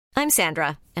I'm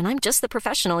Sandra, and I'm just the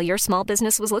professional your small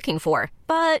business was looking for.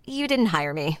 But you didn't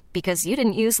hire me because you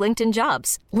didn't use LinkedIn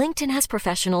Jobs. LinkedIn has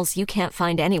professionals you can't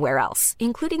find anywhere else,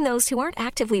 including those who aren't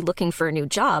actively looking for a new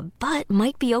job, but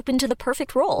might be open to the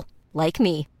perfect role, like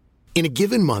me. In a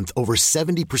given month, over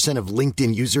 70% of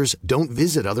LinkedIn users don't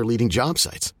visit other leading job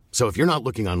sites. So if you're not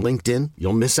looking on LinkedIn,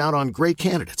 you'll miss out on great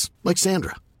candidates like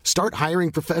Sandra. Start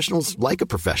hiring professionals like a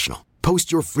professional.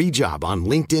 Post your free job on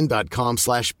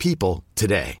linkedin.com/people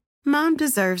today. Mom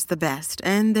deserves the best,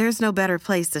 and there's no better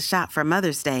place to shop for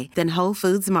Mother's Day than Whole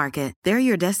Foods Market. They're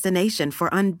your destination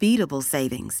for unbeatable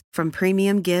savings, from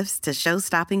premium gifts to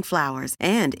show-stopping flowers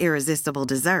and irresistible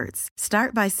desserts.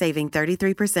 Start by saving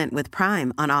 33% with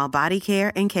Prime on all body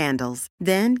care and candles.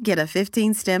 Then get a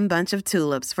 15-stem bunch of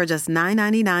tulips for just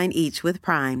 $9.99 each with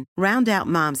Prime. Round out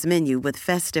Mom's menu with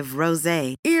festive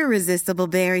rosé, irresistible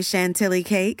berry chantilly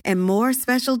cake, and more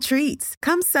special treats.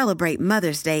 Come celebrate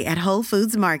Mother's Day at Whole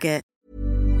Foods Market.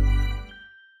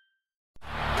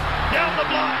 Down the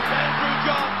block, Andrew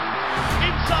John.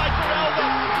 Inside for Elba.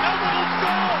 Elba will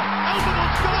score. Elba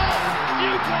will score.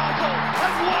 Newcastle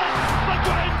have won the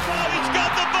Grand Final. He's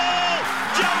got the ball.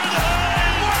 Jared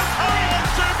Hayes. Oh,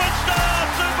 superstar,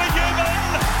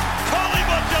 superhuman. Call him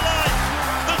what you like.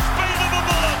 The speed of a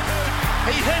bullet.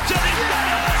 He hits it. He's got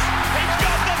it. He's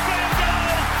got the field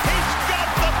goal. He's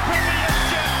got the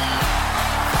premiership.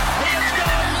 He has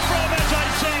gone from, as I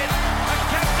said, a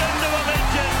captain to a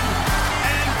legend.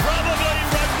 Probably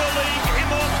rugby league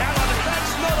immortality.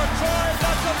 That's not a try,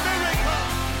 that's a miracle.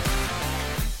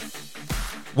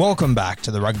 Welcome back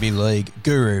to the Rugby League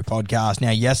Guru podcast. Now,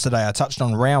 yesterday I touched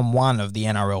on round one of the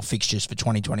NRL fixtures for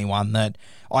 2021 that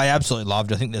I absolutely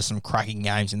loved. I think there's some cracking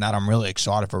games in that. I'm really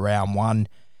excited for round one.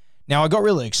 Now, I got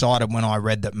really excited when I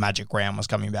read that Magic Round was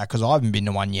coming back because I haven't been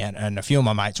to one yet, and a few of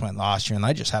my mates went last year and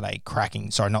they just had a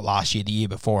cracking, sorry, not last year, the year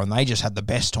before, and they just had the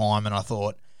best time, and I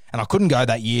thought, and I couldn't go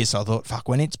that year, so I thought, fuck,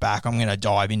 when it's back, I'm going to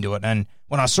dive into it. And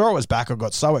when I saw it was back, I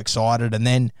got so excited. And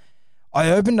then I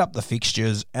opened up the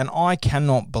fixtures, and I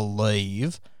cannot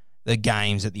believe the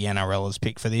games that the NRL has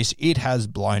picked for this. It has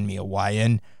blown me away.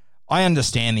 And I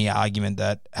understand the argument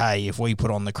that, hey, if we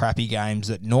put on the crappy games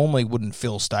that normally wouldn't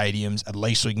fill stadiums, at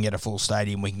least we can get a full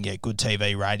stadium, we can get good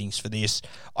TV ratings for this.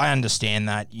 I understand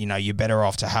that, you know, you're better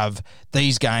off to have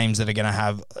these games that are going to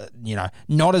have,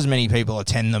 not as many people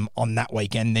attend them on that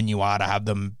weekend than you are to have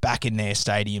them back in their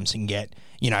stadiums and get,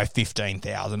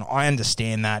 15,000. I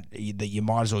understand that you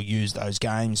might as well use those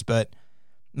games, but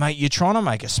mate, you're trying to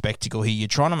make a spectacle here. You're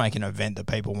trying to make an event that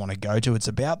people want to go to. It's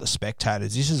about the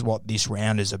spectators. This is what this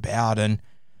round is about. And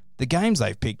the games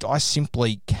they've picked, I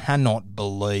simply cannot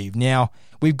believe. Now,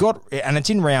 we've got, and it's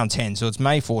in round 10, so it's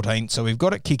May 14th, so we've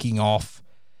got it kicking off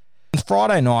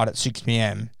Friday night at 6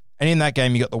 p.m. And in that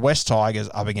game, you got the West Tigers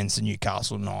up against the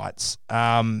Newcastle Knights.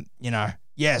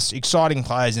 Yes, exciting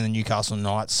players in the Newcastle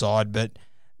Knights side, but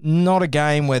not a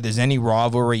game where there's any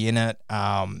rivalry in it.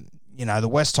 The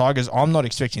West Tigers, I'm not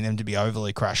expecting them to be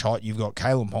overly crash hot. You've got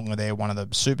Kalyn Ponga there, one of the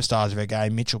superstars of our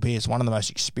game. Mitchell Pearce, one of the most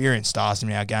experienced stars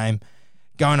in our game,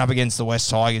 going up against the West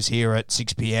Tigers here at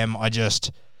 6 p.m.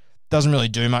 Doesn't really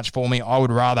do much for me. I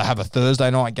would rather have a Thursday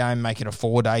night game, make it a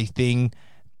 4-day thing.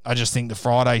 I just think the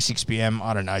Friday, 6 p.m.,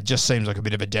 I don't know, it just seems like a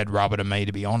bit of a dead rubber to me,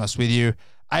 to be honest with you.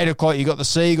 8 o'clock, you got the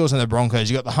Seagulls and the Broncos.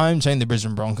 You got the home team, the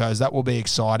Brisbane Broncos. That will be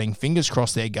exciting. Fingers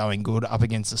crossed they're going good up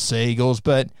against the Seagulls,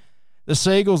 but the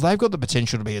Seagulls, they've got the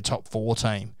potential to be a top 4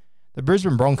 team. The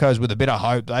Brisbane Broncos, with a bit of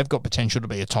hope, they've got potential to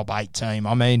be a top 8 team.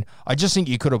 I mean, I just think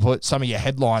you could have put some of your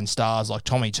headline stars like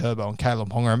Tommy Turbo and Kalyn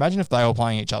Ponga. Imagine if they were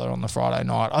playing each other on the Friday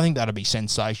night. I think that'd be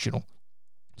sensational.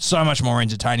 So much more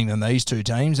entertaining than these two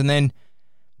teams. And then,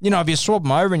 if you swap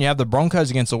them over and you have the Broncos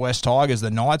against the West Tigers,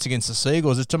 the Knights against the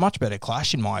Seagulls, it's a much better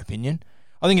clash, in my opinion.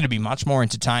 I think it'd be much more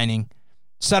entertaining.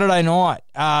 Saturday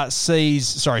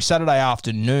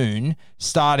afternoon,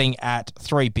 starting at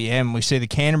 3 p.m, we see the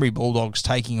Canterbury Bulldogs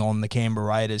taking on the Canberra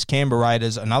Raiders. Canberra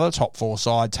Raiders, another top 4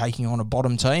 side, taking on a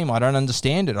bottom team. I don't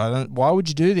understand it. Why would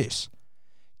you do this?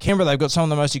 Canberra, they've got some of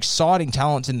the most exciting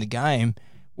talents in the game.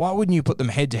 Why wouldn't you put them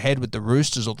head-to-head with the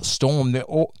Roosters or the Storm? They're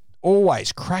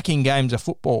always cracking games of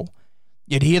football.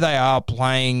 Yet here they are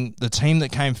playing the team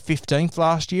that came 15th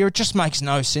last year. It just makes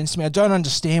no sense to me. I don't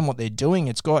understand what they're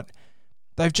doing.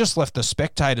 They've just left the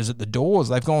spectators at the doors.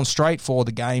 They've gone straight for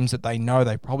the games that they know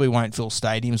they probably won't fill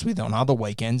stadiums with on other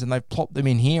weekends, and they've plopped them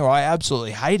in here. I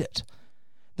absolutely hate it.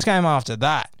 This game after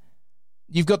that,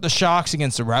 you've got the Sharks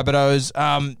against the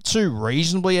Rabbitohs. 2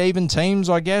 reasonably even teams,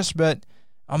 I guess, but,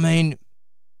 I mean,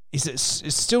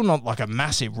 it's still not like a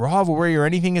massive rivalry or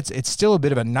anything. It's still a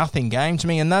bit of a nothing game to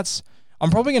me, and I'm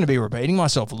probably going to be repeating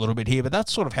myself a little bit here, but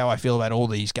that's sort of how I feel about all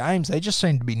these games. They just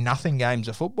seem to be nothing games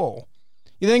of football.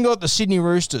 You then got the Sydney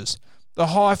Roosters, the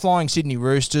high-flying Sydney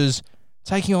Roosters,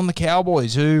 taking on the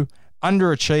Cowboys, who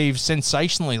underachieved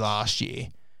sensationally last year.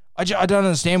 I don't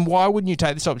understand, why wouldn't you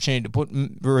take this opportunity to put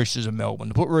Roosters in Melbourne,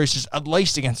 to put Roosters at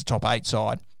least against a top 8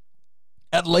 side,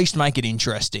 at least make it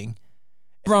interesting.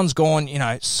 Everyone's gone,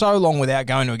 so long without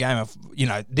going to a game of,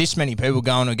 this many people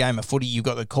going to a game of footy. You've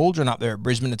got the Cauldron up there at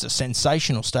Brisbane. It's a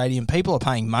sensational stadium. People are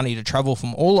paying money to travel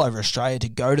from all over Australia to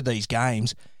go to these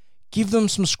games. Give them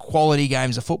some quality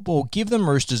games of football. Give them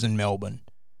Roosters in Melbourne.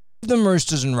 Give them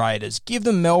Roosters and Raiders. Give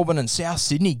them Melbourne and South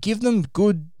Sydney. Give them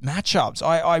good matchups.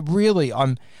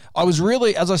 I was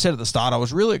really, as I said at the start, I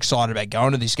was really excited about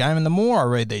going to this game. And the more I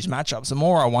read these matchups, the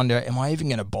more I wonder, am I even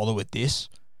going to bother with this?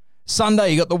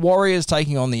 Sunday, you got the Warriors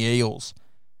taking on the Eagles.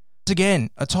 It's again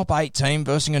a top 8 team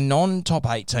versus a non-top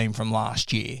 8 team from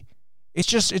last year.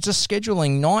 It's a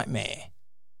scheduling nightmare.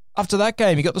 After that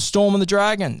game, you got the Storm and the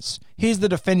Dragons. Here's the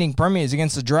defending premiers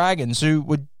against the Dragons,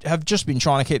 who have just been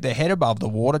trying to keep their head above the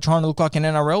water, trying to look like an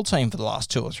NRL team for the last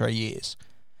 2 or 3 years.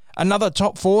 Another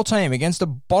top 4 team against a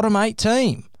bottom 8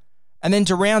 team. And then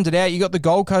to round it out, you got the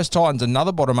Gold Coast Titans,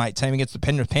 another bottom 8 team against the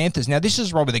Penrith Panthers. Now, this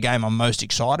is probably the game I'm most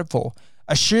excited for.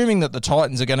 Assuming that the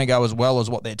Titans are going to go as well as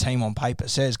what their team on paper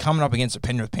says, coming up against the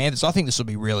Penrith Panthers, I think this will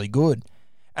be really good.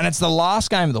 And it's the last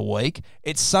game of the week.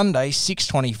 It's Sunday,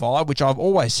 6:25, which I've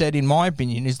always said, in my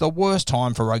opinion, is the worst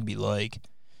time for rugby league.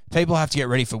 People have to get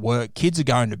ready for work. Kids are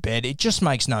going to bed. It just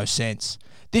makes no sense.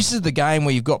 This is the game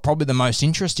where you've got probably the most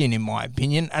interest in my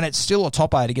opinion, and it's still a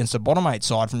top 8 against a bottom 8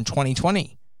 side from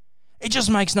 2020. It just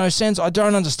makes no sense. I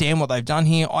don't understand what they've done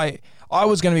here. I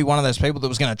was going to be one of those people that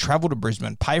was going to travel to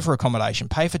Brisbane, pay for accommodation,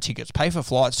 pay for tickets, pay for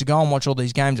flights to go and watch all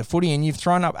these games of footy, and you've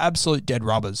thrown up absolute dead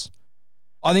rubbers.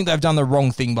 I think they've done the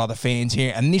wrong thing by the fans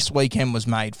here, and this weekend was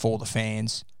made for the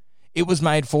fans. It was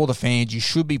made for the fans. You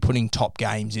should be putting top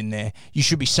games in there. You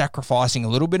should be sacrificing a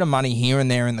little bit of money here and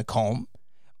there in the comp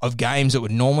of games that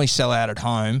would normally sell out at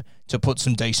home to put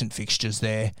some decent fixtures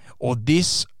there. Or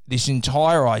this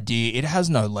entire idea, it has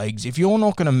no legs. If you're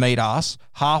not going to meet us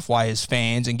halfway as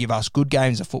fans and give us good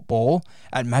games of football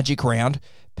at Magic Round,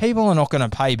 people are not going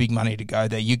to pay big money to go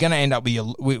there. You're going to end up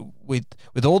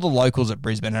with all the locals at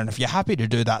Brisbane, and if you're happy to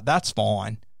do that, that's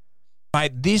fine.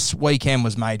 Mate, this weekend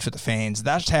was made for the fans.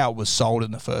 That's how it was sold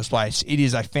in the first place. It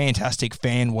is a fantastic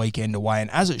fan weekend away,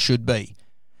 and as it should be.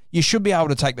 You should be able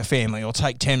to take the family or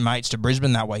take 10 mates to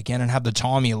Brisbane that weekend and have the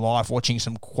time of your life watching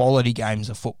some quality games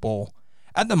of football.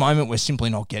 At the moment, we're simply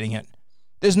not getting it.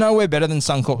 There's nowhere better than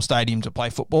Suncorp Stadium to play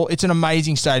football. It's an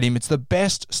amazing stadium. It's the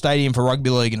best stadium for rugby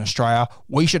league in Australia.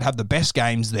 We should have the best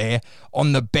games there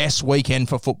on the best weekend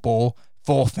for football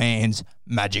for fans,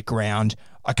 Magic Round.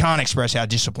 I can't express how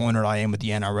disappointed I am with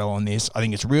the NRL on this. I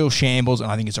think it's real shambles,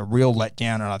 and I think it's a real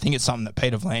letdown, and I think it's something that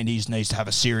Peter V'landys needs to have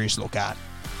a serious look at.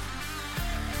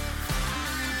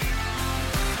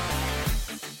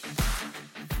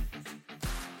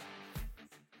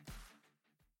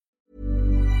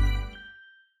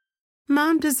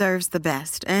 Mom deserves the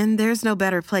best, and there's no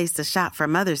better place to shop for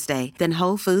Mother's Day than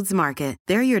Whole Foods Market.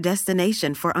 They're your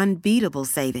destination for unbeatable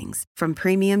savings, from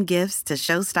premium gifts to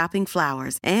show-stopping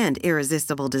flowers and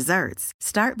irresistible desserts.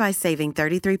 Start by saving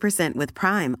 33% with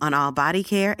Prime on all body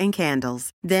care and candles.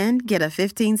 Then get a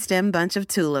 15-stem bunch of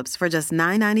tulips for just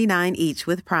 $9.99 each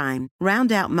with Prime.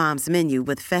 Round out Mom's menu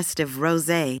with festive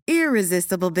rosé,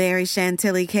 irresistible berry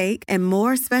chantilly cake, and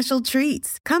more special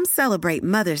treats. Come celebrate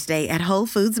Mother's Day at Whole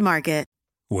Foods Market.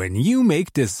 When you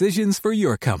make decisions for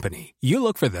your company, you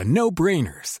look for the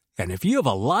no-brainers. And if you have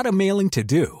a lot of mailing to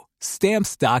do,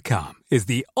 Stamps.com is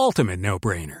the ultimate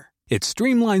no-brainer. It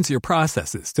streamlines your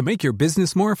processes to make your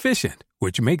business more efficient,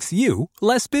 which makes you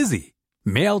less busy.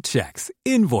 Mail checks,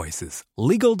 invoices,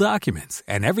 legal documents,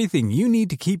 and everything you need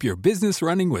to keep your business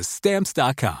running with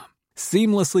Stamps.com.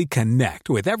 Seamlessly connect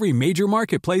with every major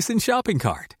marketplace and shopping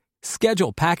cart.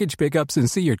 Schedule package pickups and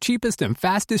see your cheapest and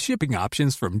fastest shipping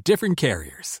options from different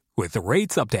carriers, with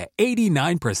rates up to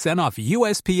 89% off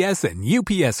USPS and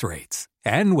UPS rates.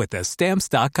 And with the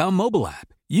Stamps.com mobile app,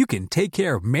 you can take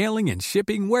care of mailing and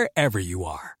shipping wherever you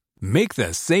are. Make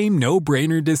the same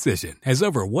no-brainer decision as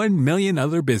over 1 million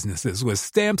other businesses with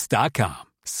Stamps.com.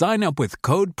 Sign up with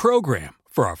code PROGRAM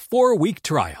for a 4-week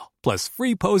trial, plus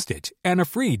free postage and a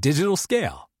free digital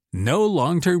scale. No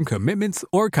long-term commitments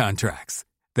or contracts.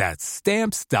 That's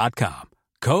Stamps.com.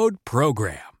 Code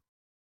PROGRAM.